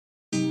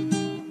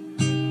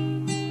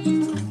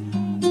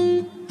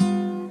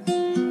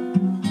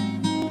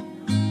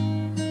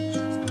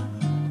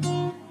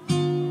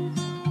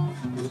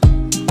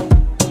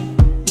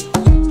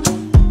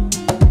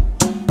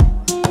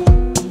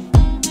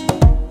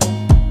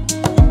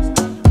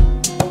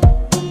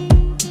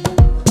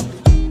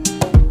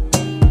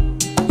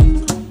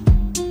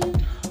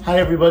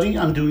everybody,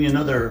 I'm doing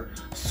another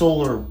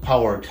solar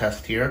power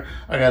test here.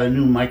 I got a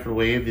new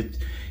microwave.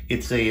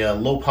 It's a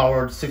low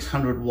powered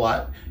 600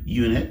 watt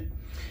unit.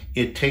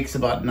 It takes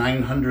about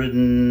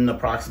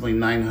approximately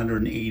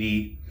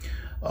 980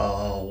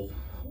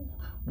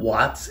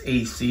 watts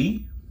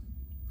AC.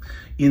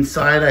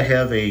 Inside I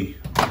have a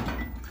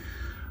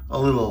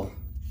little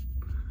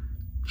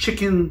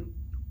chicken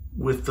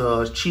with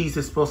cheese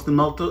that's supposed to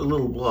melt, a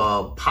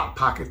little pot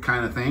pocket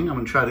kind of thing. I'm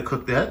gonna try to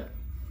cook that.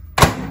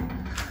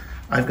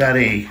 I've got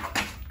a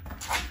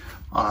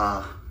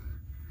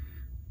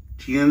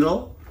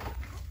Tiendl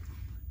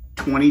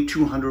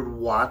 2200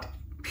 watt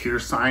pure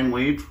sine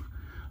wave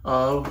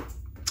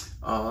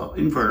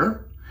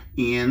inverter,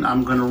 and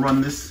I'm gonna run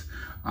this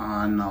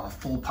on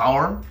full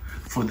power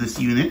for this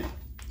unit.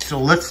 So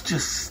let's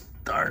just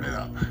start it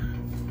up.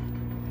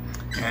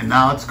 And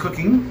now it's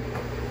cooking.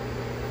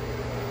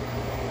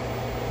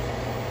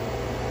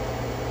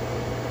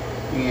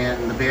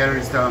 And the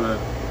battery's down to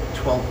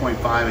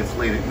 12.5, it's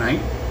late at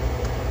night.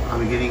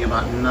 I'm getting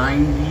about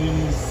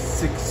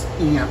 96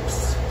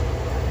 amps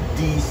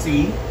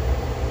DC.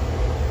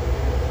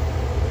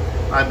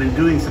 I've been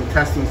doing some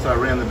testing, so I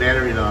ran the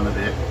battery down a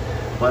bit,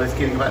 but it's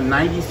getting about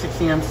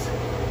 96 amps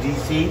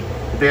DC.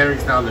 The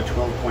battery's down to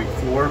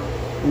 12.4.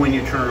 When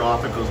you turn it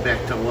off, it goes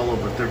back to well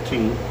over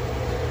 13.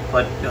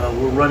 But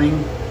we're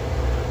running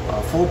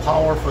full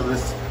power for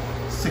this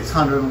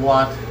 600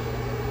 watt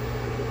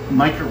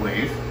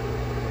microwave.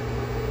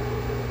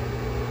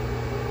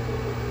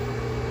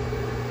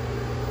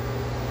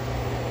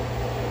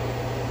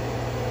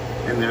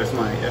 And there's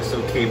my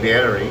SOK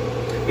battery.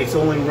 It's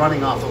only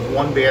running off of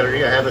one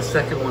battery. I have a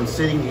second one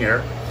sitting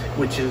here,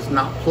 which is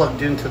not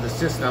plugged into the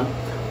system.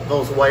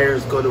 Those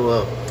wires go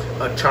to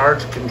a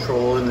charge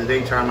control. In the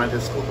daytime, I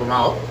just flip them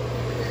out,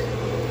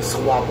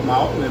 swap them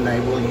out, and then I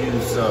will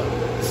use the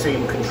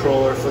same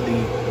controller for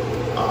the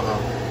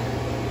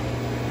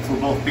for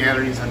both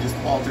batteries. I just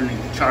alternate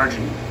the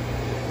charging.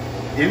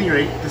 At any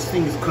rate, this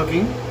thing is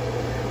cooking.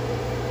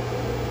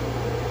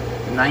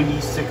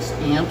 96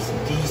 amps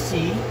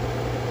DC.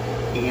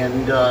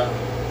 And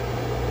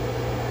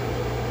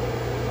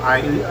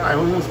I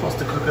was supposed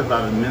to cook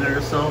about a minute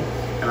or so,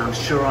 and I'm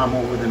sure I'm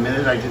over the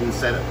minute. I didn't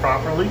set it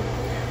properly.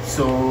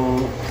 So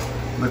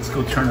let's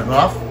go turn it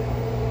off.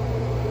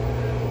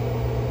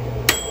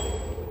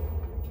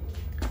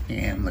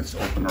 And let's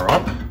open her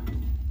up.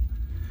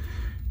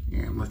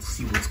 And let's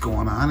see what's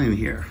going on in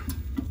here.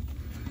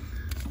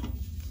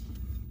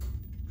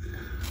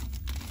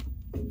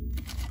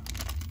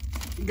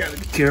 You gotta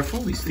be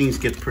careful, these things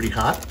get pretty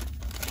hot.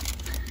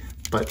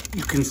 But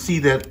you can see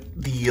that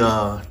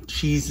the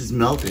cheese is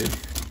melted.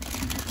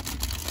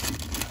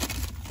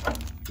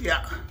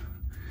 Yeah.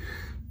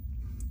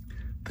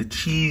 The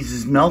cheese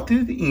is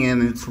melted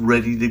and it's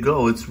ready to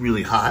go. It's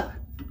really hot.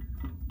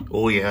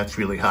 Oh yeah, it's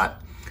really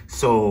hot.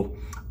 So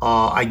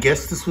I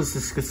guess this was a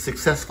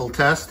successful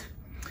test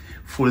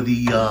for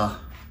the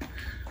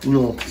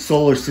little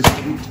solar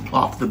system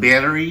off the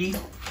battery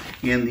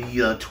and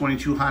the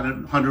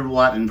 2200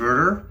 watt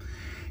inverter.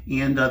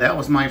 And that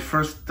was my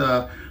first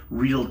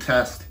real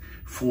test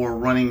for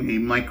running a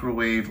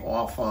microwave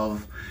off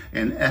of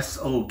an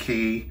SOK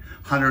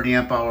 100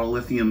 amp hour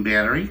lithium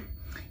battery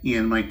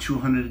and my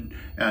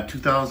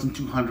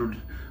 2200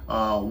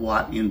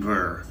 watt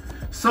inverter.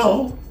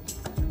 So,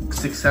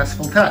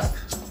 successful test.